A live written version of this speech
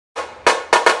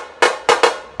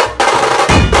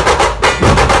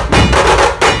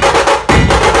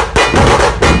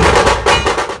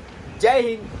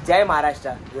जय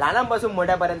महाराष्ट्र. लहानांपासून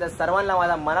मोठ्यापर्यंत सर्वांना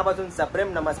माझा मनापासून सप्रेम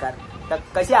नमस्कार. तर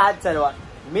कसे आहात सर्व?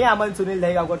 मी अमन सुनील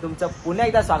दहिगावकर तुमचं पुन्हा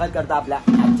एकदा स्वागत करतो आपल्या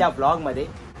आजच्या ब्लॉगमध्ये.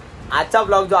 आजचा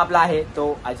ब्लॉग जो आपला आहे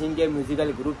तो अजिंक्य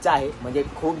म्युझिकल ग्रुपचा आहे. म्हणजे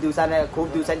खूप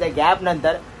दिवसांच्या गॅप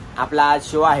नंतर आपला आज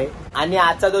शो आहे. आणि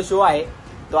आजचा जो शो आहे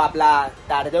तो आपला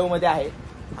तardeo मध्ये आहे.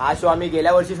 हा शो आम्ही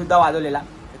गेल्या वर्षी सुद्धा वाजवलेला.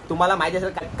 तुम्हाला माहिती असेल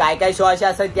काय काय शो असे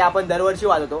असतात की आपण दरवर्षी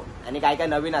वाजवतो आणि काय काय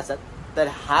नवीन असतात. तर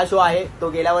हा शो आहे तो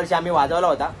गेल्या वर्षी आम्ही वाजवला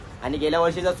होता आणि गेल्या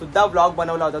वर्षीचा सुद्धा ब्लॉग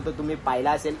बनवला होता. तो तुम्ही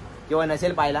पाहिला असेल किंवा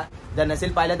नसेल पाहिला. जर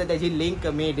नसेल पाहिला तर त्याची लिंक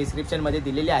मी डिस्क्रिप्शनमध्ये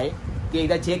दिलेली आहे, ती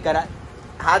एकदा चेक करा.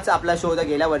 हाच आपला शो होता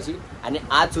गेल्या वर्षी आणि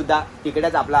आज सुद्धा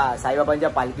तिकडेच आपला साईबाबांच्या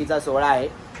पालखीचा सोहळा आहे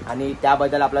आणि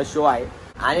त्याबद्दल आपला शो आहे.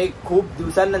 आणि खूप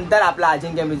दिवसांनंतर आपला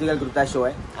अजिंक्य म्युझिकल ग्रुपचा शो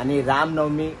आहे आणि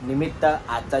रामनवमी निमित्त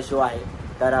आजचा शो आहे.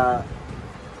 तर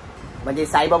म्हणजे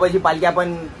साईबाबाची पालखी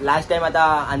आपण लास्ट टाइम आता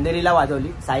अंधेरीला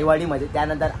वाजवली साईवाडीमध्ये.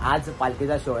 त्यानंतर आज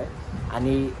पालखीचा शो आहे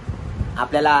आणि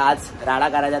आपल्याला आज राडा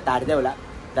करायचा तारदेवला.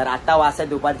 तर आत्ता वाजता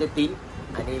दुपारचे 3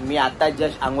 आणि मी आत्ता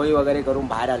जस्ट आंघोळी वगैरे करून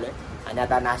बाहेर आलो आहे आणि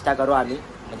आता नाश्ता करू आम्ही.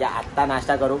 म्हणजे आत्ता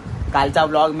नाश्ता करू. कालचा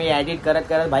ब्लॉग मी एडिट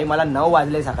करत भाई मला 9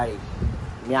 वाजले सकाळी.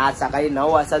 मी आज सकाळी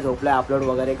 9 वाजता झोपलो आहे अपलोड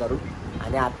वगैरे करून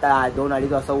आणि आत्ता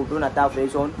 2-2:30 वाजता उठून आता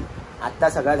फ्रेश होऊन आत्ता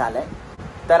सगळं झालं आहे.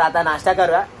 तर आता नाश्ता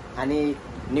करूया आणि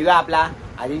निघा आपला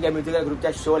अजिंक्य म्युझिकल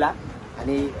ग्रुपच्या शोला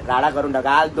आणि राडा करून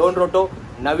टाका. आज 2 रोटो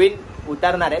नवीन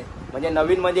उतरणार आहेत. म्हणजे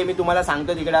नवीन म्हणजे मी तुम्हाला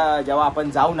सांगतो तिकडं जेव्हा आपण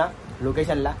जाऊ ना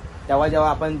लोकेशनला जेव्हा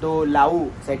आपण तो लावू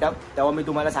सेटअप तेव्हा मी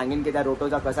तुम्हाला सांगेन की त्या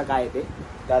रोटोचा कसं काय येते.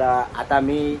 तर आता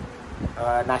मी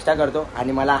नाश्ता करतो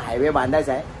आणि मला हायवे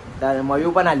बांधायचा आहे. तर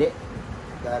मयू पण आले.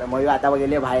 तर मयू आता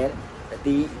गेले बाहेर. तर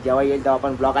ती जेव्हा येईल तेव्हा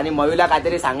आपण ब्लॉग आणि मयूला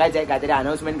काहीतरी सांगायचं आहे, काहीतरी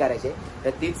अनाऊन्समेंट करायचे तर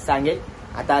तीच सांगेल.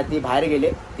 आता ती बाहेर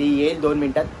गेले, ती येईल 2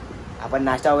 मिनिटात. आपण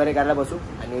नाश्ता वगैरे करायला बसू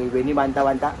आणि वेणी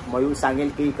बांधता मयू सांगेल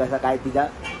की कसं काय तिचं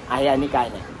आहे आणि काय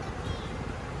नाही.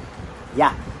 या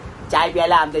चाय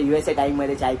प्यायला आमच्या USA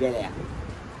टाईममध्ये चाय प्यायला या.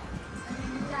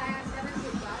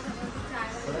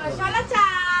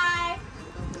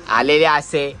 आलेले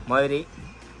असे मयुरी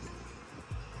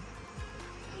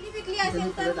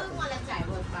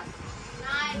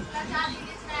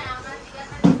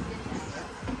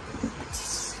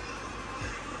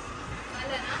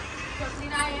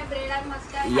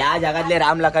या जगातले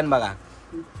राम लखन बघा.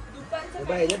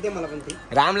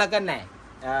 राम लखन नाही,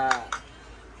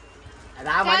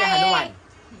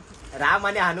 राम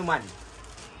आणि हनुमान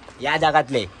या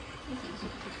जगातले.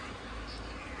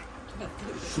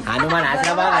 हनुमान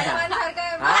असला बघा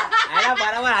असा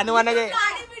बरोबर हनुमानाचे.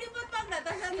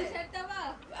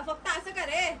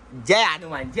 जय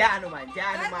हनुमान जय हनुमान जय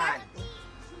हनुमान.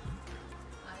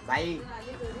 भाई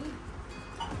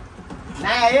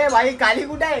नाही आहे भाई. काली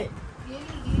कुठे आहे?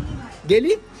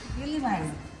 गेली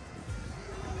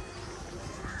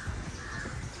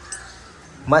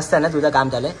मस्त ना तुझं काम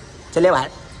चालू आहे. चले बाहेर,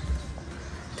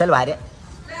 चल बाहेर.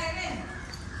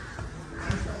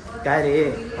 काय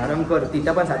रे आराम कर.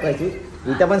 तिथं पण सातवायची,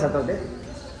 इथं पण सातवते,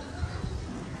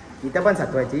 इथं पण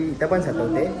सातवायची, इथं पण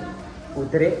सातवते.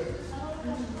 उतरे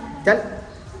चल.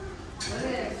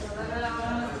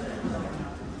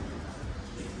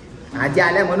 आजी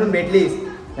आल्या म्हणून भेटलीस,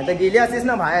 आता गेली असतीस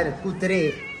ना बाहेर. कुत्रे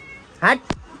हट.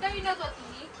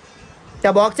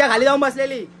 त्या बॉक्सच्या खाली जाऊन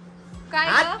बसलेली.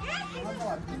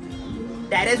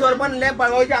 टेरेस वर पण लय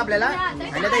पळवायचे आपल्याला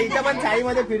आणि आता इथं पण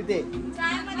चाळीमध्ये फिरते.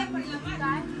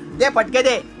 दे पटके,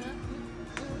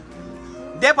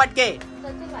 दे पटके.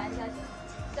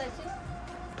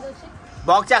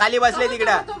 बॉक्सच्या खाली बसले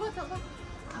तिकडं.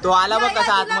 तो आला बघ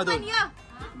कसा आतमधून.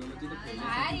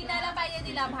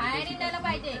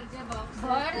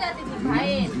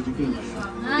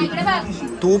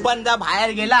 तू पण जा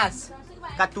बाहेर गेलास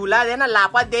का तुला दे ना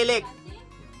लापात देईल एक.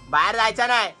 बाहेर जायचा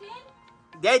नाही.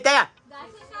 दे त्या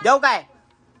देऊ काय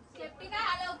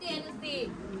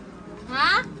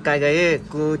काय काय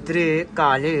कुत्रे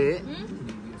काले.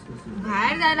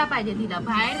 बाहेर जायला पाहिजे तिला,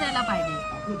 बाहेर जायला पाहिजे.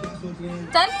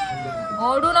 चल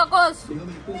ओढू नकोस.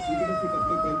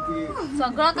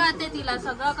 सगळं कळते तिला,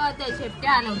 सगळं कळते. शेपटी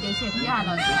हलवते, शेपटी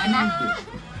हलवते ना,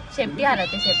 शेपटी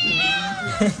हलवते, शेपटी.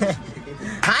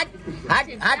 हाट हाट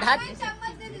हाट हाट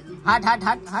हाट हाट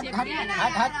हाट हाट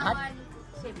हाट हाट हाट.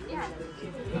 शेपटी हलवते.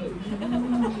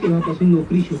 तेव्हापासून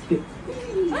नोकरी शोधते.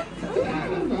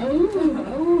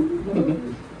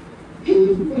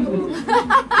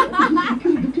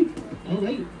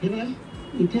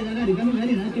 इथे जागा रिकामी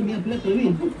झाली ना की मी आपल्या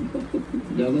कळवीन.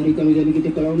 जागा रिकामी झाली की ते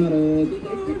कळवणार.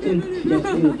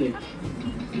 जास्त होते.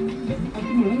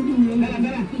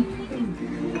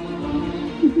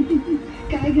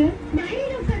 काय ग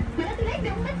बाहेर लवकर, मला तुला एक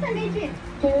गंमत सांगायची आहे.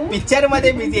 पिक्चर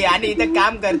मध्ये बिझी आणि इथे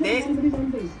काम करते.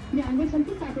 मी अंघोळ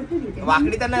संपली सापडतो.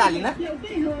 वाकडी तर नाही झाली ना?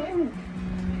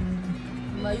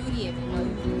 मयुरी आहे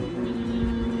मयुरी.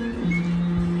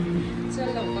 चल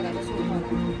लवकर आता सोड मला.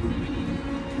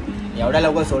 एवढ्या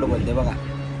लवकर सोड बोलते बघा.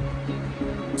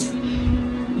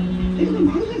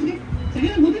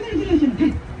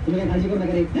 तुम्ही काळजी करू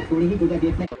नका रे, कोणीही तुझ्या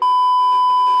देत नाही.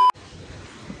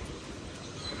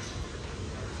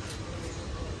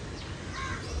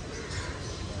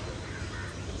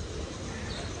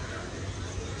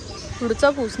 पुढचा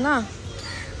पूस ना.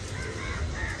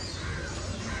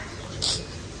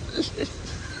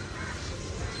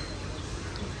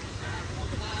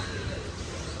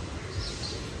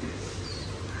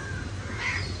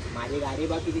 माझी गाडी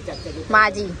बा किती चकचकीत.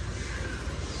 माझी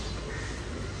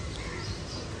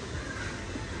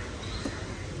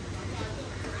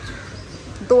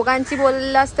दोघांची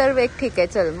बोललास तर वेग ठीक आहे.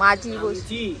 चल माझी बोल.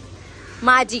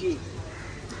 माझी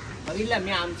बघितलं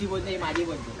मी आमची बोलते माझी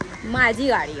बोलते. माझी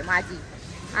गाडी आहे माझी.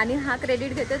 आणि हा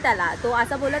क्रेडिट घेतो त्याला. तो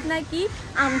असा बोलत नाही की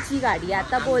आमची गाडी.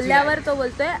 आता बोलल्यावर तो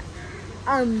बोलतोय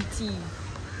आमची.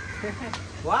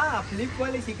 वा फ्लिप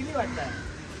वाली शिकली वाटतं.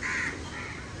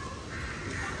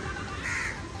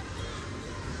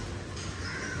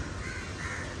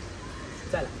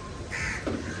 चला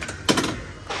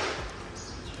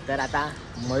तर आता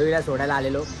मयुरीला सोडायला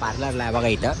आलेलो पार्लरला आहे बघा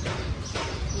इथं.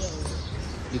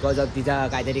 बिकॉज ऑफ तिचं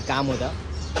काहीतरी काम होतं.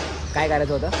 काय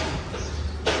करायचं होतं?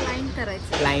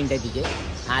 क्लायंट आहे तिचे.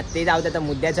 हा ते जाऊ त्या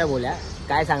मुद्द्याच्या बोल्या.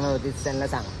 काय सांगणार होतीस त्यांना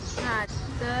सांग. हां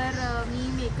तर मी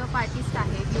मेकअप आर्टिस्ट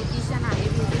आहे, ब्युटिशियन आहे.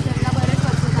 ब्युटिशियनला बरेच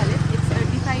वर्ष झाले. एक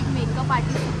सर्टिफाईड मेकअप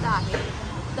आर्टिस्टसुद्धा आहे.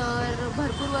 तर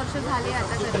भरपूर वर्ष झाले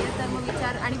आता करते. तर मग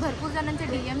विचार आणि भरपूर जणांचे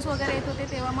DMs वगैरे येत होते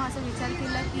तेव्हा मग असं विचार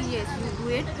केला की येस यू डू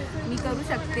इट, मी करू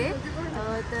शकते.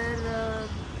 तर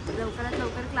लवकरात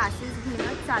लवकर क्लासेस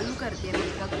घेणं चालू करते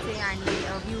मेकअपचे आणि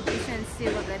ब्युटिशियन्सचे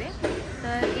वगैरे.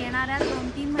 तर येणाऱ्या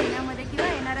 2-3 महिन्यामध्ये किंवा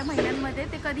येणाऱ्या महिन्यांमध्ये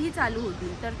ते कधीही चालू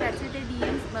होतील. तर त्याचे ते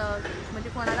DMs म्हणजे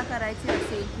कोणाला करायचे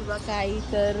असेल किंवा काही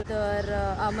तर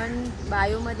अमन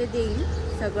बायोमध्ये देईल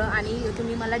सगळं आणि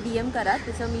तुम्ही मला DM करा,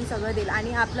 तसं मी सगळं देईल.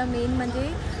 आणि आपलं मेन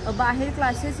म्हणजे बाहेर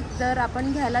क्लासेस जर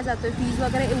आपण घ्यायला जातो आहे फीज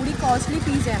वगैरे एवढी कॉस्टली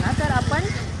फीज आहे ना, तर आपण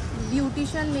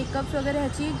ब्युटिशियन मेकअप्स वगैरे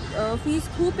ह्याची फीस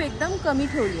खूप एकदम कमी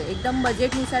ठेवली आहे, एकदम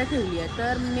बजेटनुसार ठेवली आहे.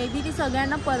 तर मे बी ती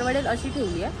सगळ्यांना परवडेल अशी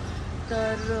ठेवली आहे.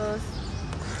 तर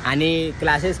आणि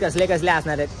क्लासेस कसले कसले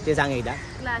असणार आहेत ते सांग एकदा.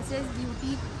 क्लासेस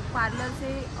ब्युटी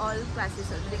पार्लरचे ऑल क्लासेस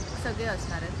सगळे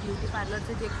असणार आहेत. ब्युटी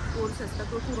पार्लरचे जे कोर्स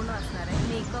असतात तो पूर्ण असणार आहे.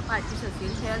 मेकअप आर्टिस्ट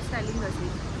असेल, हेअरस्टायलिंग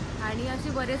असेल आणि असे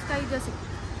बरेच काही जसे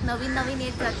नवीन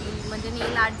येत जातील. म्हणजे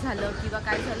नेल आर्ट झालं किंवा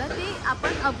काय झालं ते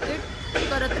आपण अपडेट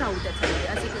करत राहू त्याच्यामध्ये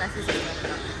असे क्लासेस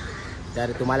असतात.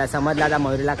 तर तुम्हाला समजलं आता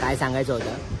मयुरीला काय सांगायचं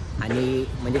होतं. आणि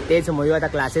म्हणजे तेच मयूर आता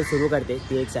क्लासेस सुरू करते.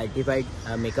 ती एक सर्टिफाईड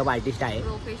मेकअप आर्टिस्ट आहे.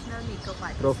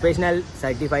 प्रोफेशनल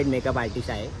सर्टिफाईड मेकअप आर्टिस्ट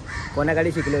आहे.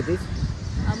 कोणाकडे शिकली होतीस?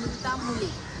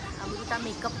 अमृता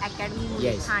मेकअप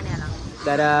अकॅडमी ठाण्याला.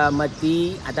 तर मग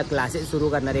ती आता क्लासेस सुरू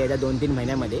करणार आहे येत्या 2-3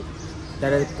 महिन्यामध्ये.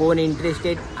 तर कोण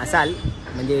इंटरेस्टेड असाल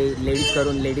म्हणजे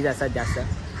लेडीज असतात जास्त,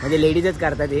 म्हणजे लेडीजच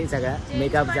करतात हे सगळं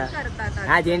मेकअपचा.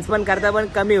 हा जेंट्स पण करतात पण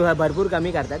कमी, भरपूर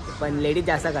कमी करतात, पण लेडीज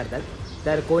जास्त करतात.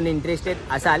 तर कोण इंटरेस्टेड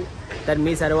असाल तर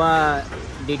मी सर्व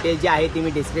डिटेल्स जे आहे ती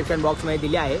मी डिस्क्रिप्शन बॉक्समध्ये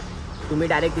दिली आहे. तुम्ही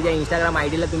डायरेक्ट तिच्या इंस्टाग्राम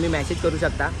ID ला तुम्ही मेसेज करू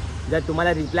शकता. जर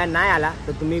तुम्हाला रिप्लाय नाही आला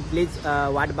तर तुम्ही प्लीज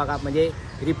वाट बघा. म्हणजे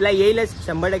रिप्लाय येईलच,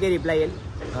 100% रिप्लाय येईल,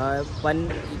 पण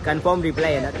कन्फर्म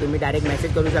रिप्लाय येणार. तुम्ही डायरेक्ट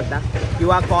मेसेज करू शकता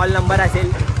किंवा कॉल नंबर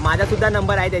असेल, माझासुद्धा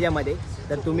नंबर आहे त्याच्यामध्ये.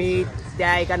 तर तुम्ही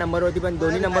त्या एका नंबरवरती पण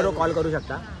दोन्ही नंबरवर कॉल करू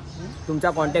शकता. तुमचा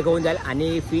कॉन्टॅक्ट होऊन जाईल.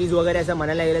 आणि फीज वगैरे असं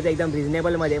म्हणायला गेलं तर एकदम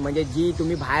रिजनेबलमध्ये, म्हणजे जी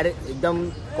तुम्ही बाहेर एकदम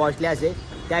कॉस्टली असेल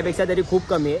त्यापेक्षा तरी खूप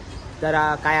कमी आहे.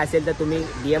 तर काय असेल तर तुम्ही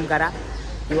DM करा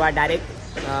किंवा डायरेक्ट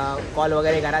कॉल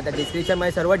वगैरे करा. तर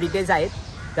डिस्क्रिप्शनमध्ये सर्व डिटेल्स आहेत.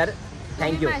 तर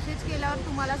थँक्यू. मेसेज केल्यावर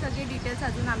तुम्हाला सगळे डिटेल्स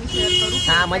अजून आम्ही शेअर करू.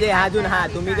 हां म्हणजे अजून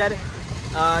तुम्ही जर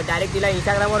डायरेक्ट तिला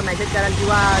इंस्टाग्रामवर मेसेज कराल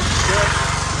किंवा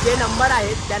जे नंबर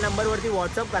आहेत त्या नंबरवरती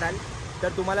व्हॉट्सअप कराल तर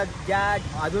तुम्हाला ज्या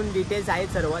अजून डिटेल्स आहेत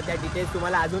सर्व त्या डिटेल्स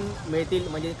तुम्हाला अजून मिळतील.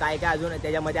 म्हणजे काय काय अजून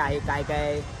त्याच्यामध्ये आहे, काय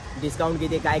काय डिस्काउंट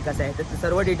किती, काय कसं आहे, तर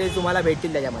सर्व डिटेल्स तुम्हाला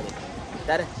भेटतील त्याच्यामध्ये.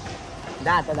 तर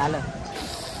आता झालं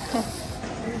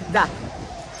जा.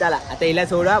 चला आता हिला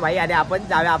सोडवा भाई आणि आपण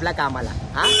जाऊया आपल्या कामाला.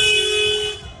 हां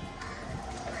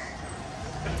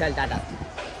चल Tata.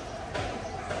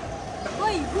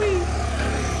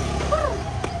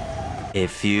 A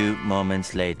few moments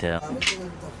later.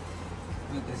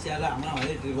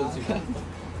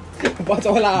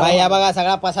 भाई या बघा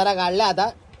सगळा पसारा काढला. आता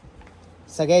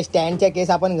सगळे स्टँडच्या केस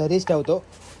आपण घरीच ठेवतो,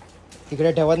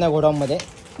 तिकडे ठेवत नाही गोडाऊनमध्ये.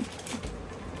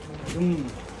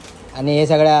 आणि हे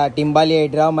सगळ्या टिंबाली आहे,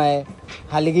 ड्रम आहे,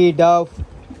 हलगी, डफ,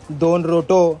 2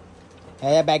 रोटो,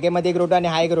 ह्या बॅगेमध्ये एक रोटो आणि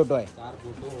हा एक रोटो आहे.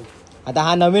 आता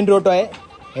हा नवीन रोटो आहे.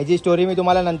 ह्याची स्टोरी मी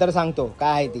तुम्हाला नंतर सांगतो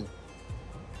काय आहे ती.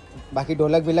 बाकी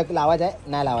ढोलक बिलक लावायचं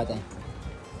आहे नाही लावायचं आहे.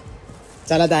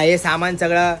 चला आता हे सामान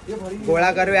सगळं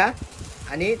गोळा करूया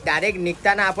आणि डायरेक्ट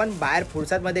निघताना आपण बाहेर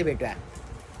फुरसतमध्ये भेटूया.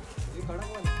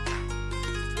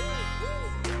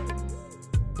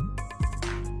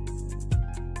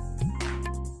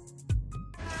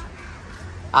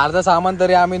 अर्धा सामान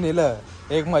तरी आम्ही नेलं.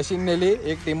 एक मशीन नेली,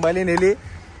 एक टिंबाली नेली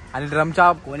आणि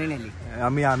ड्रमच्या. कोणी नेली?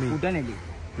 आम्ही कुठं नेली?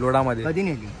 लोडामध्ये. कधी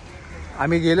नेली?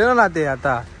 आम्ही गेलेलो ना ते.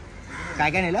 आता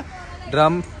काय काय नेलं?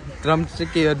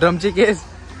 ड्रमची केस,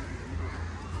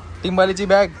 टिंबालीची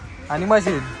बॅग आणि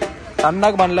मशीन.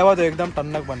 टन्नक बनला बा तो, एकदम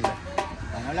टन्नक बनला.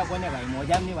 बनवला कोणी भाई?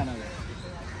 मोजामनी बनवलं.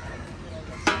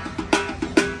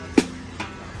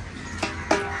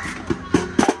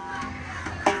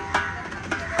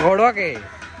 घोडवा के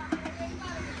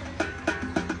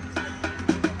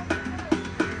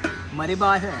मरी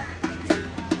बाबा है.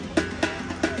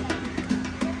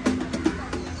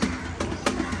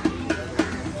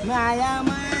 माया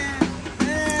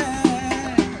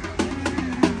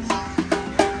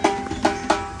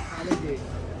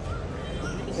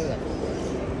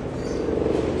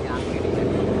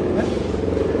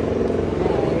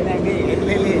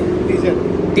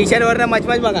टी शर्ट वरनं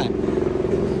मचमच बघा.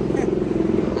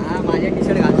 हा माझ्या टी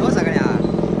शर्ट घालतो सगळ्या.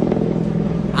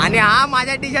 आणि हा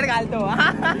माझ्या टी शर्ट घालतो.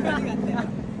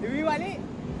 वाली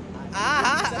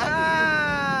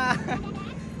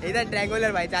इधर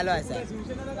ट्रँग्युलर भाई चालू आहे.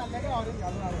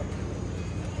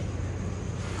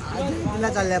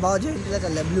 चाललंय भाऊ, जयंतीला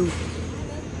चाललंय ब्लू.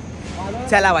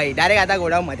 चला भाई डायरेक्ट आता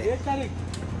गोडाऊन मध्ये.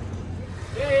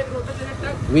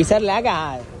 विसरला का?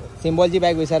 सिम्बॉलची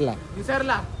बॅग विसरला.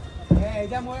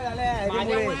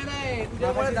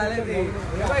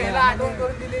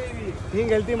 ही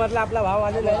गेलती म्हटलं आपला भाव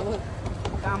आलेला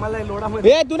आहे आम्हाला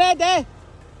लोडामध्ये. ए तू नाही ते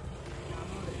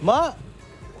मग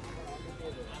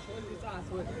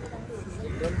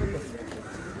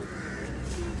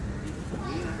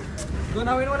तो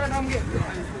नवीन वाला नाम घे.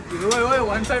 होय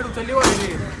वन साइड उचलली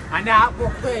होती आणि हा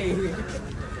पोकतोय.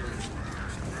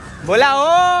 बोला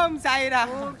ओम साईराम.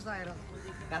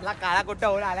 त्याला काळा कुठं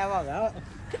होऊन आल्या बघा.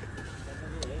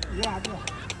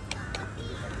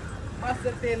 मस्त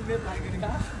तेल बिल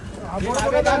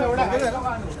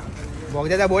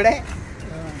बोगद्याचा बोर्ड आहे.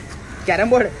 Carrom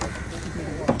board.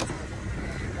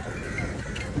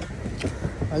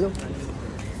 हॅलो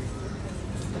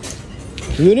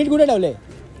युनिट कुठे ठेवले?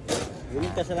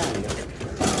 युनिट कसं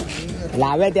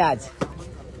लाव्या ते आज.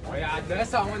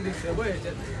 सामान दिसतंय बघ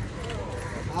याच्यात.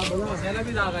 बसायला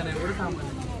बी जागा नाही एवढं सामान.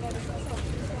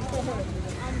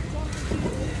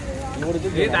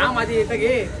 हे दाम आधी येतं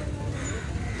घे.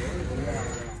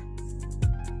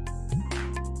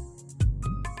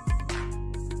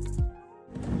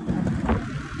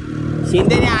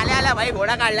 शिंदेने आल्या भाई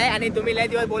घोडा काढलाय. आणि तुम्ही लय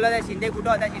दिवस बोलत आहे शिंदे कुठं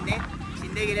होता?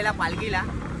 शिंदे गेलेला पालखीला.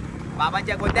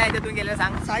 बाबांच्या कोणत्या ह्याच्यातून गेला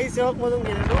सांग? साई सेवक मधून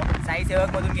गेलेलो. साई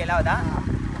सेवक मधून गेला होता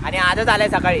आणि आजच आलाय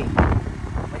सकाळी.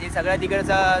 म्हणजे सगळं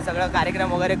तिकडचं सगळं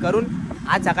कार्यक्रम वगैरे करून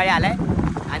आज सकाळी आलाय.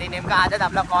 आणि नेमका आजच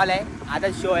आपला कॉल आहे,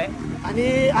 आजच शो आहे.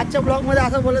 आणि आजच्या ब्लॉगमध्ये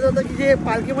असं बोलत होतं की जे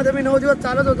पालखीमध्ये मी 9 दिवस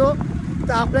चालत होतो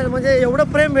तर आपल्याला म्हणजे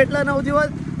एवढं प्रेम भेटलं 9 दिवस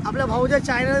आपल्या भाऊच्या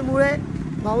चॅनलमुळे,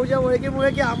 भाऊच्या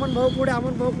ओळखीमुळे की अमन भाऊ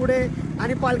पुढे.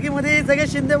 आणि पालखीमध्ये सगळे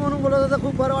शिंदे म्हणून बोलत होतं.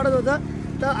 खूप बरं वाटत होतं.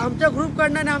 तर आमच्या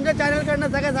ग्रुपकडनं आणि आमच्या चॅनलकडनं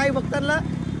सगळ्या साई भक्तांना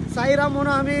साईराम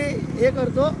म्हणून आम्ही हे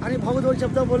करतो. आणि भाऊ 2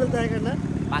 शब्द बोलत त्याकडनं.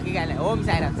 बाकी काय नाही. ओम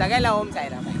साईराम सगळ्याला ओम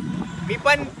साईराम.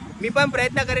 मी पण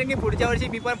प्रयत्न करेन की पुढच्या वर्षी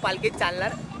मी पण पालखीत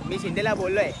चालणार. मी शिंदेला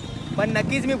बोललोय पण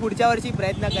नक्कीच मी पुढच्या वर्षी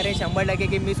प्रयत्न करेन 100%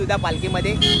 की मी सुद्धा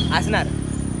पालखीमध्ये असणार.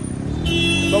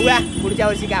 बघूया पुढच्या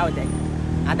वर्षी काय होत आहे.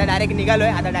 आता डायरेक्ट निघालोय.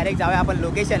 आता डायरेक्ट जाऊया आपण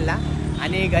लोकेशनला.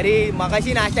 आणि घरी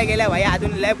मगाशी नाश्ता केला भाई.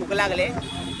 अजून लय भूक लागले.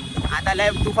 आता लय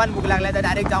तुफान भूक लागलाय. तर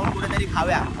डायरेक्ट जाऊन कुठेतरी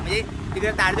खाऊया. म्हणजे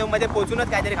तिकडे तारदेवमध्ये पोचूनच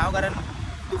काहीतरी खाऊ, कारण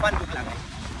तुफान भूक लागलाय.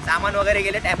 सामान वगैरे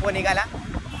गेले, टेम्पो निघाला.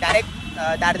 डायरेक्ट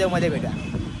तारदेवमध्ये भेटूया.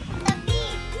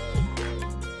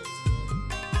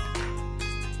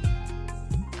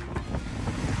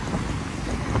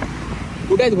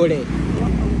 कुठे आहेत घोडे?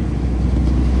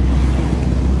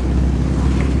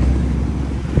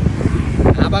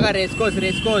 हा बघा रेसकोस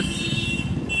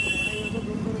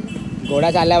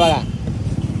घोडा चाललाय बघा.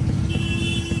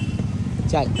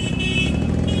 चल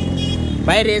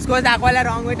भाई रेसकोस दाखवायला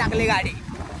रॉंग वे टाकली गाडी.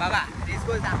 बघा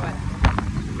रेसकोस दाखवायला.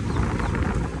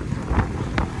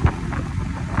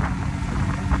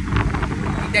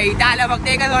 इथं आलं फक्त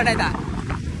एकच वाटायचा.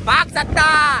 भाग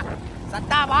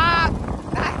सत्ता भाग.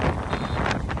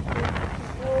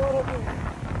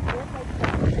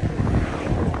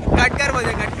 कटकर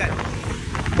बोलते कटकर.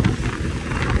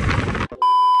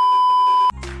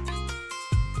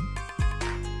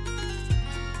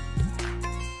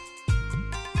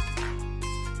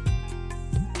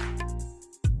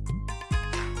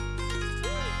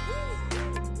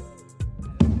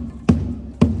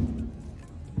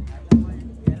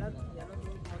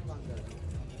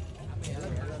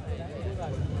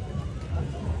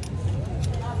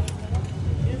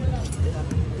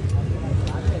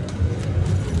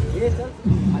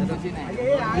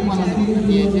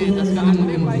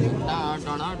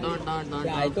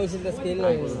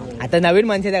 आता नवीन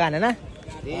मनसेचं गाणं ना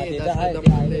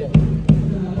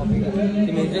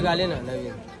म्युझिक आले ना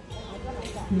नवीन.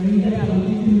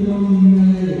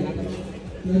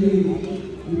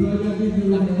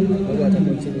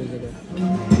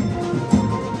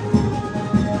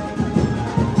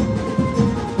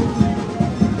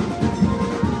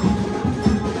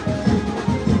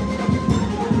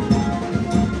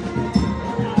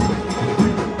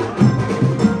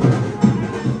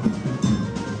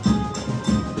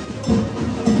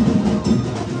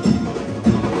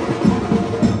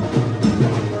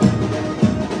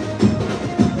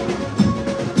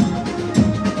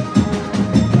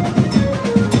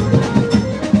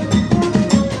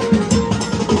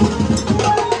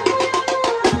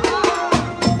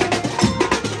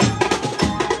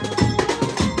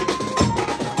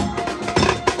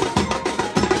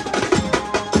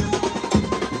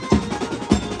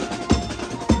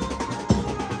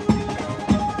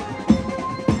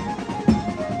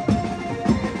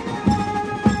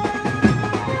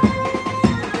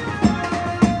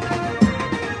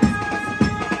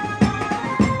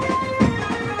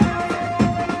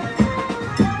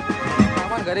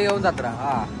 घरी घेऊन जात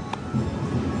राहा.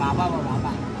 बाबा बाबा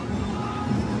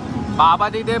बाबा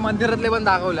तिथे मंदिरातले पण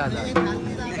दाखवले आता.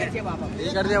 इकडचे बाबा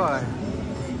इकडचे बघा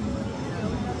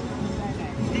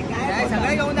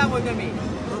सगळे घेऊन दाखवतो मी.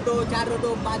 रोटो 4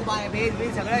 रोटो 5 भेज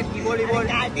भेज सगळं कीबोर्ड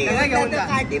सगळं घेऊन जा.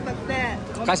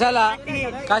 कशाला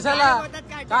कशाला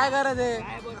काय गरज आहे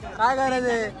काय गरज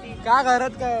आहे काय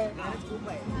गरज काय.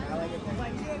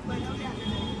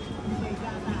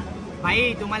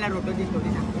 भाई तुम्हाला रोटोची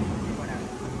स्टोरी सांग.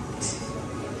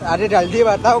 अरे जल्दी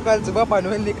बताओ कल सुबह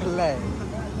पनवेल निकलना है.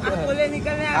 अकोले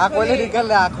निकलने अकोले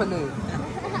निकलना है अकोले.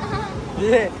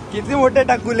 ये किती मोठे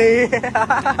टाकुले.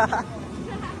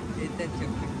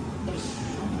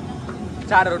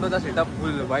 4 रोटोचा सेटअप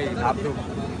फुल भाई.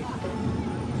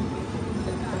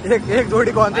 एक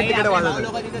जोडी कॉन्सर्ट तिकडे वाजवत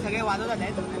लोक तिथे सगळे वाजवत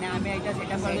आहेत आणि आम्ही याच्या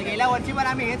सेटअप करतो. गेल्या वर्षी पण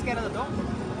आम्ही हेच करत होतो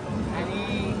आणि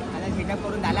आता सेटअप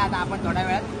करून झाला. आता आपण थोड्या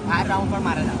वेळात बाहेर राऊंड पण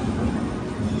मारायला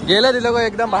गेले ते लोक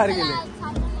एकदम बाहेर गेले.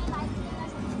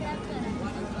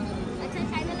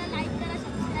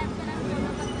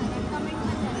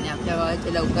 आमच्या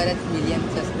गावाचे लवकरच मिलियन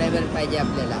सबस्क्रायबर पाहिजे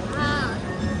आपल्याला.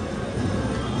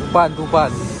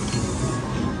 तुपान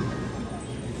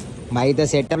भाई तर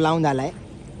सेटअप लावून झालाय.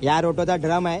 या रोटोचा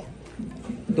ड्रम आहे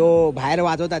तो बाहेर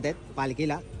वाजवतात आहेत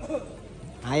पालखीला.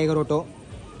 हा एक रोटो.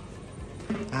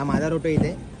 हा माझा रोटो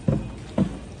इथे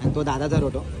आणि तो दादाचा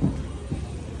रोटो.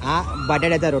 हा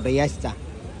बटाट्याचा रोटो यशचा.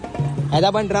 ह्याचा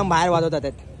पण ड्रम बाहेर वाजवतात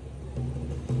आहेत.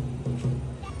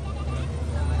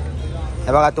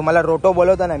 हे बघा तुम्हाला रोटो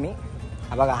बोलवतो ना मी.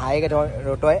 हा बघा हा एक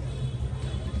रोटो आहे.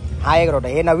 हा एक रोटो.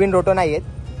 हे नवीन रोटो नाही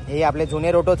आहेत हे आपले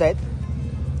जुने रोटोच आहेत.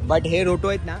 बट हे रोटो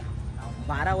आहेत ना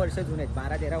 12 वर्ष जुने आहेत.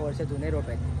 12-13 वर्ष जुने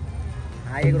रोटो आहेत.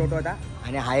 हा एक रोटो होता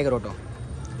आणि हा एक रोटो.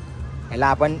 ह्याला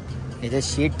आपण ह्याचे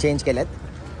शीट चेंज केलेत.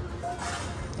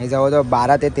 हे जवळजवळ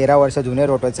 12 ते 13 वर्ष जुने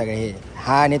रोटो आहेत सगळे हे.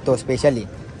 हा आणि तो स्पेशली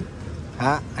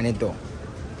हा आणि तो.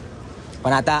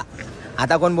 पण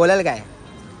आता कोण बोलेल काय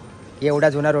की एवढा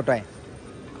जुना रोटो आहे.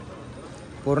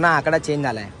 पूर्ण आकडा चेंज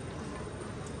झाला आहे.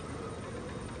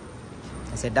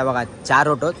 सेटअप बघा 4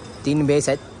 रोटो 3 बेस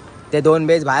आहेत. ते 2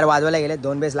 बेस बाहेर वाजवायला गेलेत.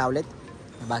 2 बेस लावलेत.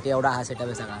 बाकी एवढा हा सेटअप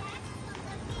आहे सगळा.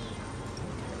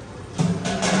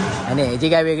 आणि ह्याची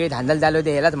काय वेगळी धांदल चालू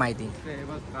होती ह्यालाच माहिती.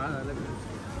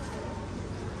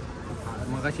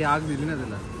 मग अशी आग दिली ना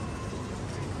त्याला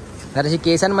तर अशी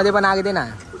केसांमध्ये पण आग दे ना.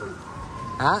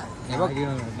 हा हे बघ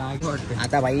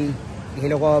आता भाई हे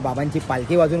लोक बाबांची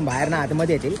पालखी वाजून बाहेर ना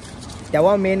आतमध्ये येतील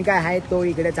तेव्हा मेन काय आहे तो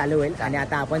इकडे चालू होईल. आणि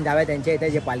आता आपण जाऊया त्यांच्या इथे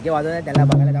जे पालखी वाजवतात त्याला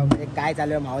बघायला जाऊ. म्हणजे काय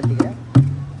चालू आहे माहोल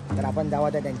तिकडे. तर आपण जाऊ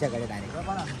आता त्यांच्याकडे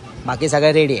डायरेक्ट. बाकी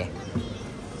सगळं रेडी आहे.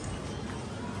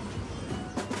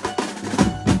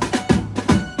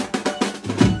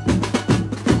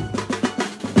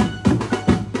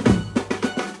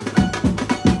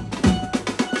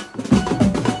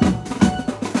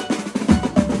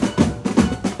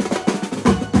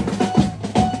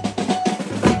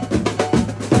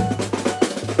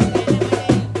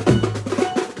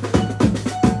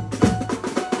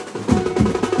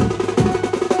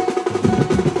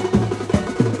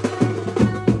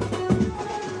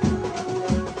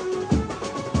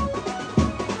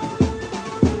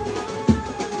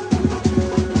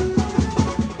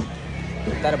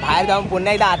 तर बाहेर जाऊन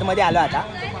पुन्हा एकदा आतमध्ये आलो आता.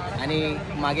 आणि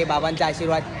मागे बाबांचा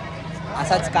आशीर्वाद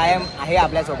असाच कायम आहे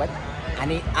आपल्यासोबत.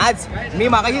 आणि आज मी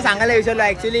मागाशी सांगायला विसरलो.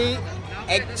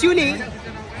 ॲक्च्युली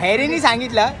हॅरीनी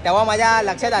सांगितलं तेव्हा माझ्या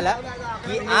लक्षात आलं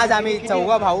की आज आम्ही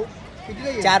 4 भाऊ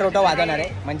 4 रोटो वाजवणार आहे.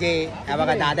 म्हणजे हा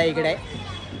बघा दादा इकडे आहे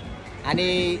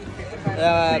आणि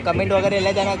कमेंट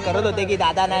वगैरे त्यांना करत होते की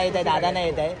दादा नाही येत आहे, दादा नाही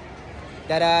येत आहे.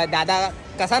 तर दादा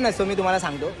कसा नसतो मी तुम्हाला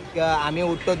सांगतो की आम्ही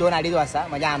उठतो 2-2:30 वाजता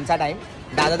म्हणजे आमचा टाईम.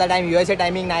 दादाचा टाईम USA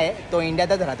टायमिंग नाही आहे, तो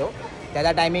इंडियातच राहतो.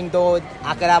 त्याचा टायमिंग तो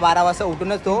 11-12 वाजता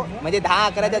उठूनच तो म्हणजे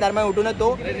 10-11च्या दरम्यान उठूनच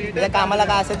तो त्याच्या कामाला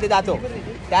काय असेल ते जातो.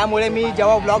 त्यामुळे मी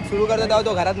जेव्हा ब्लॉग सुरू करतो तेव्हा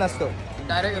तो घरात नसतो,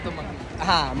 डायरेक्ट येतो मग.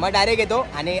 हां मग डायरेक्ट येतो.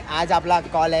 आणि आज आपला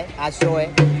कॉल आहे, आज शो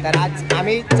आहे. तर आज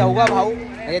आम्ही 4 भाऊ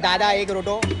म्हणजे दादा 1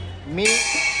 रोटो, मी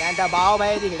त्यानंतर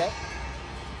भाऊभाई तिकडे,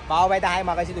 भाऊभाई तर आहे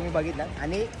मागाशी तुम्ही बघितलं,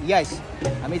 आणि यश,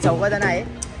 आम्ही 4 जण आहे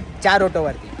 4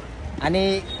 रोटोवरती.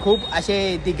 आणि खूप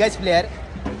असे दिग्गज प्लेयर,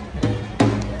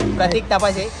 प्रतीक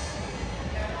तपासे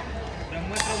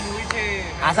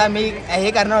असा मी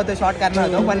हे करणार होतो, शॉर्ट करणार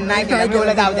होतो पण नाही केलं.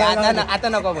 बोलत जाऊ दे आता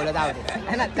नको बोलत जाऊ दे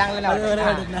है ना, चांगलं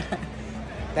नाही.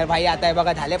 तर भाई आता हे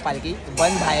बघा झाले पालखी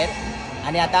बंद बाहेर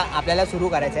आणि आता आपल्याला सुरू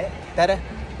करायचं आहे. तर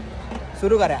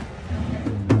सुरू करा.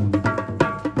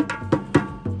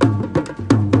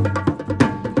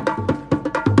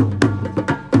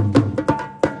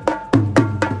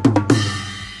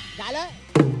 झालं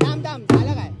थांब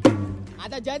झालं काय?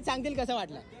 आता जज सांगतील कसं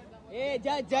वाटलं. ए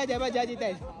जज हे बघ जज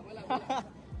इथे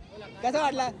कसं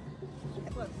वाटलं?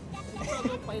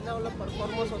 पहिला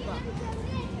परफॉर्मन्स होता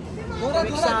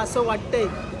त्यापेक्षा असं वाटतंय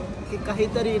की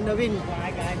काहीतरी नवीन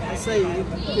असं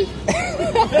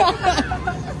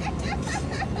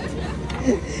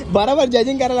बरोबर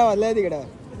जजिंग करायला वाटलंय तिकडं.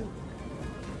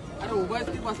 अरे उभा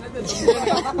बसले ते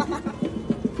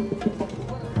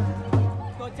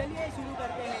तो चलिए सुरू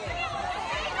करते हैं.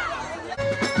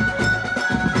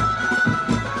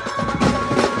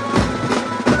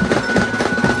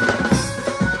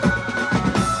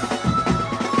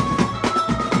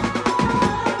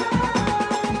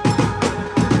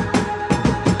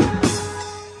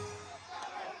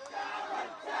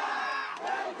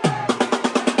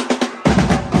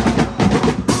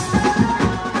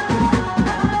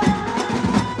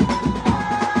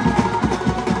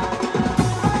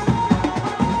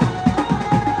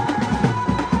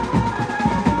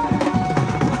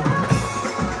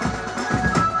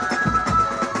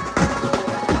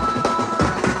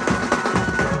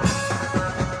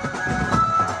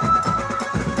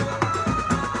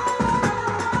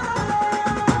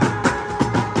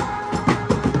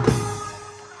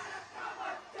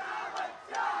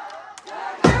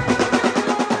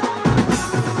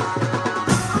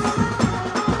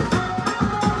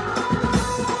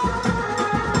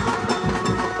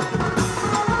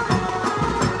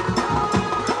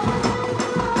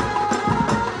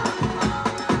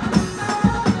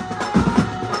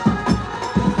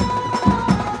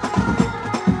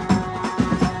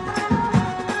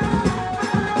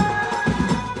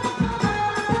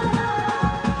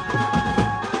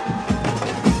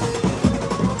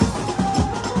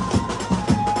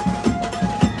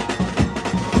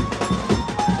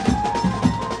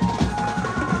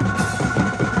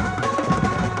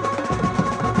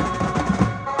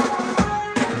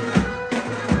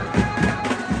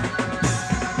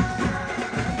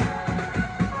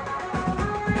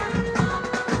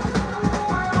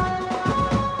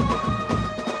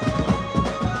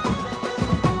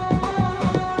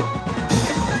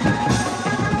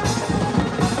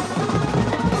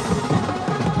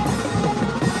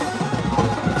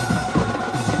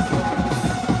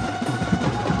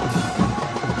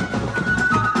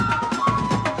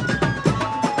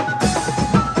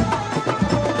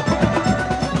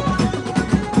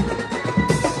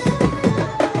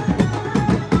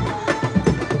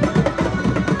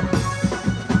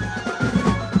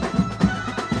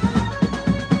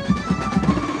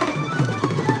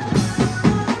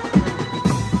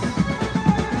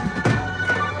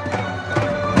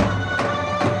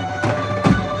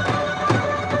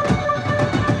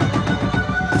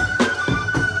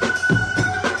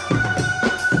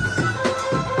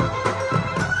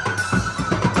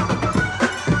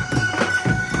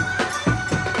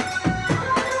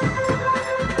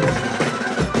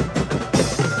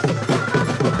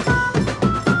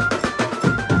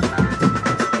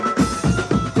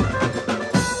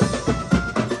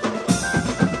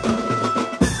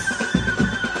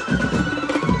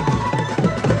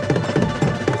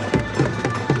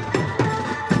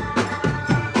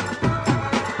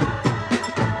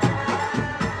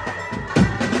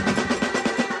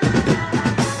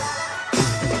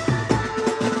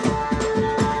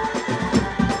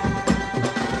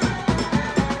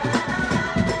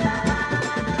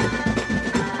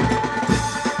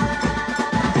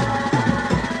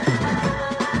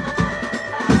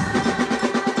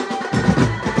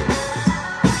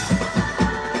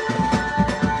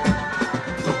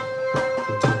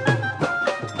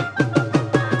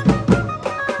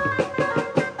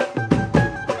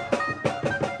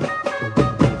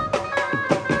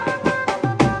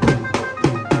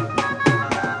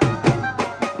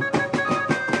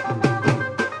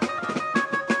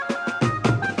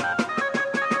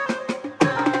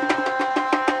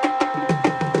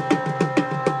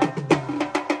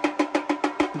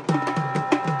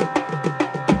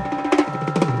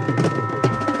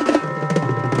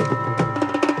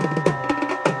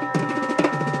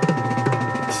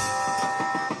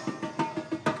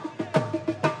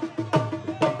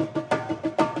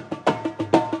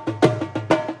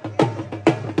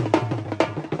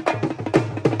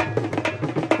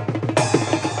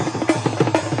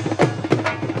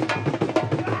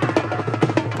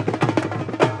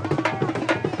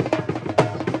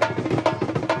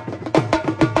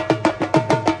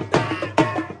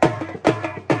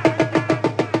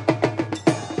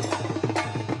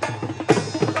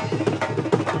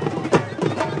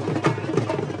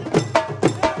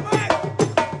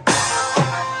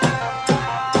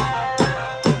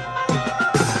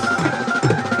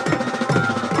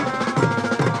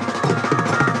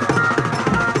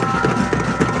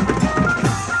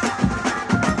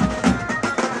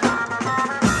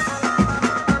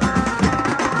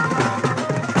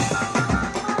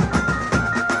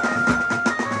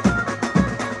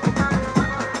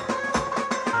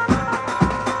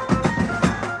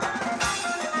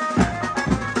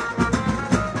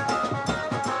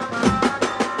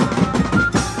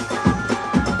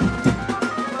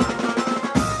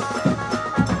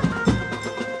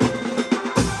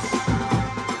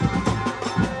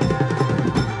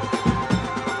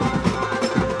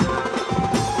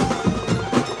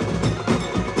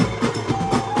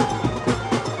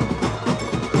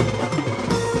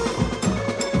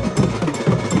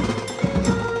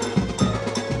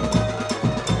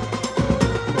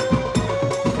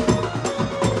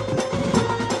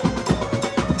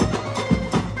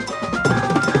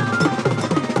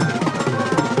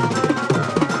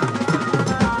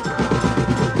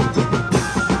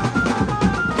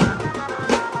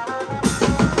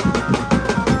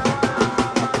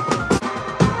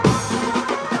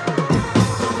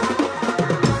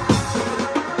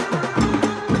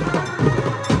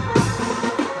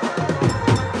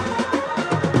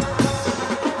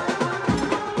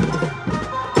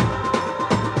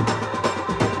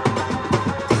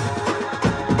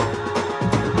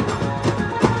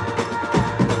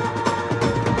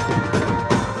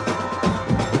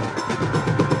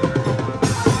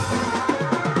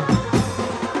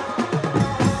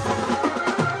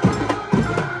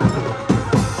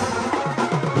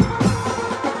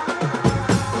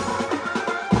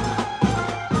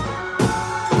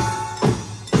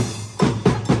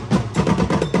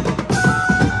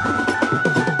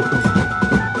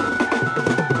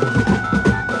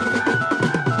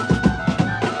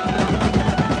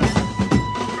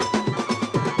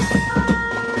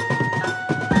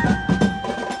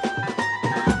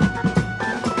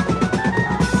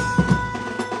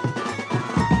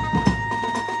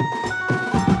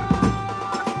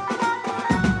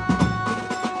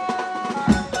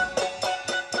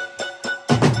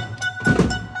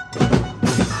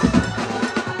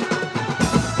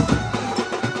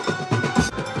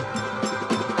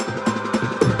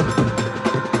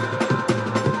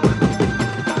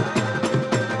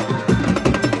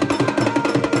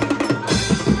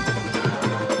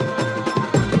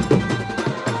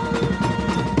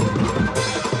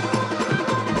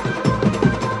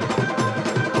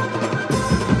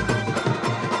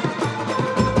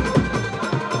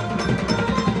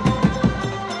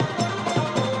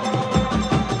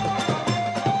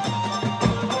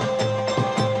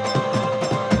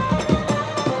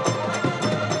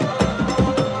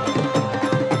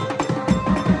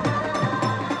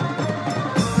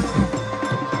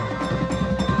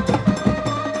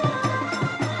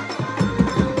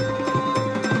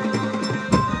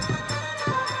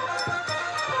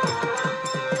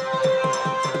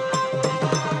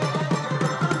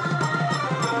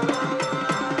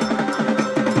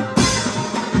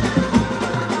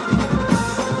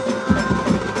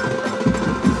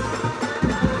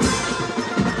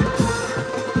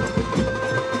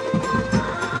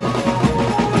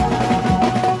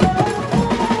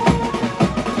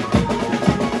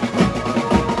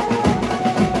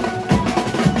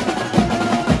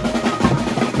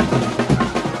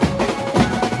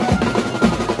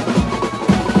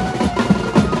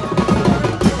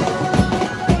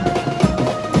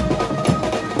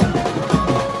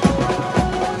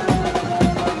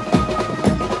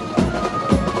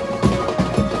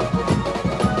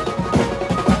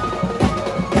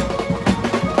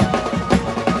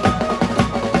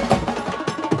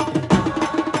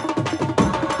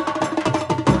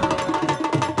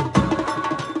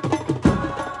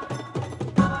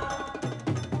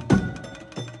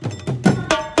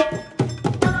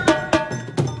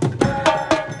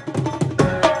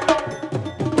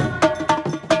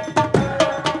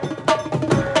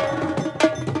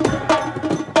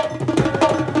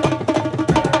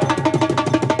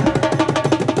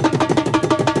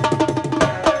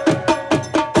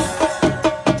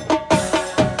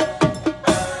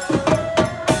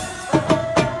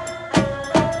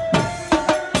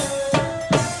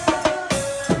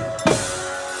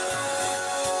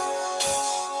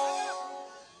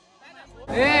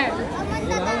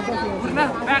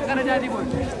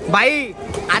 भाई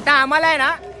आता आम्हाला आहे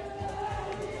ना,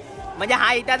 म्हणजे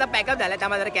हा इथे आता पॅकअप झाला,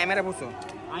 त्यामध्ये जरा कॅमेरा पुसतो.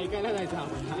 ऐकायला जायचं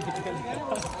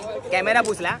कॅमेरा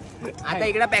पुसला, आता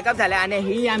इकडं पॅकअप झाला आणि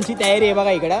ही आमची तयारी आहे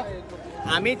बघा. इकडं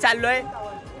आम्ही चाललोय,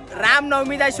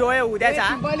 रामनवमीचा शो आहे उद्याचा,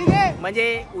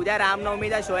 म्हणजे उद्या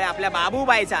रामनवमीचा शो आहे आपल्या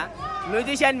बाबूबाईचा,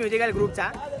 म्युझिशियन म्युझिकल ग्रुपचा.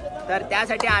 तर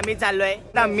त्यासाठी आम्ही चाललोय.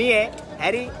 आता मी आहे,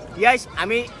 हॅरी, यश,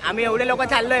 आम्ही एवढे लोक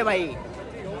चाललोय भाई.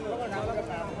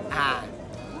 हा,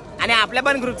 आणि आपल्या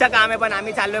पण ग्रुपचं काम आहे, पण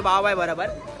आम्ही चाललोय बाबाबाई बरोबर.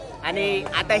 आणि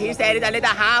आता ही तयारी झाली,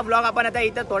 तर हा ब्लॉग आपण आता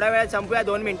इथं थोड्या वेळात संपूया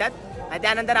 2 मिनिटात, आणि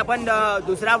त्यानंतर आपण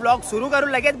दुसरा ब्लॉग सुरू करू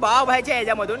लगेच बाबाबाईच्या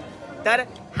ह्याच्यामधून. तर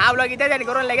हा ब्लॉग इथे जाईल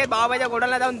करून लगेच बाबाबाईच्या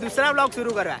गोडाऊनला जाऊन दुसरा ब्लॉग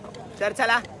सुरू करूया. तर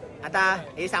चला आता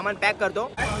हे सामान पॅक करतो.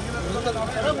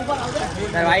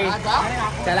 तर भाई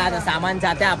चला आता सामान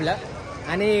जाते आपलं.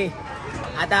 आणि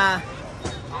आता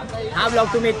हा ब्लॉग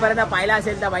तुम्ही इथपर्यंत पाहिला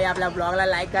असेल तर भाई आपल्या ब्लॉगला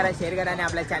लाईक करा, शेअर करा आणि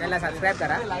आपल्या चॅनलला सबस्क्राईब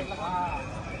करा.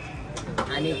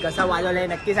 आणि कसं वाजवलंय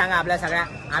नक्की सांगा आपल्या सगळ्या.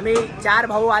 आम्ही 4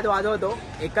 भाऊ आज वाजवतो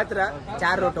एकत्र,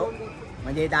 4 रोटो,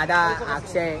 म्हणजे दादा,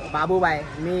 अक्षय, बाबूबाई,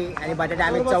 मी आणि बटाटे,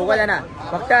 आम्ही 4 जण.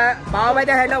 फक्त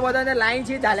बाबाबाईच्या साईडला बोलतो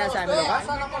लाईनशी झाल्या असं आम्ही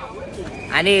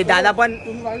लोक. आणि दादा पण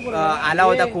आला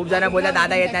होता. खूप जण बोलतात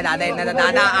दादा येत नाही, दादा येत नाही. तर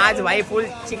दादा आज भाई फुल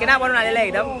चिकना बनून आलेला आहे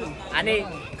एकदम, आणि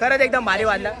खरंच एकदम भारी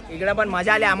वाजलं. इकडं पण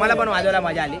मजा आली, आम्हाला पण वाजवायला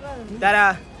मजा आली.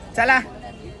 तर चला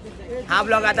हा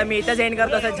ब्लॉग आता मी इथंच एंड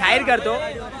करतो, असं जाहीर करतो.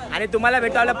 आणि तुम्हाला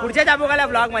भेटतो आपल्या पुढच्या चाबुकाला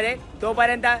ब्लॉगमध्ये.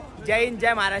 तोपर्यंत जय हिंद,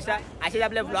 जय महाराष्ट्र. असेच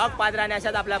आपले ब्लॉग पाहत राहणे,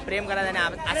 असाच आपला प्रेम करा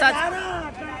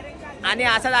आणि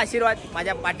असाच आशीर्वाद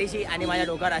माझ्या पाठीशी आणि माझ्या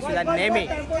डोक्यावर आशीर्वाद नेहमी.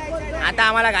 आता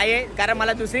आम्हाला घाई आहे, कारण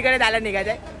मला दुसरीकडे जायला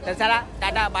निघायचंय. तर चला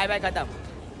टाटा, बाय बाय,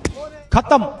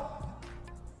 खत्म,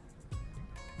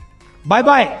 bye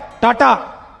bye, Tata,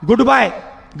 good bye,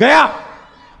 गया.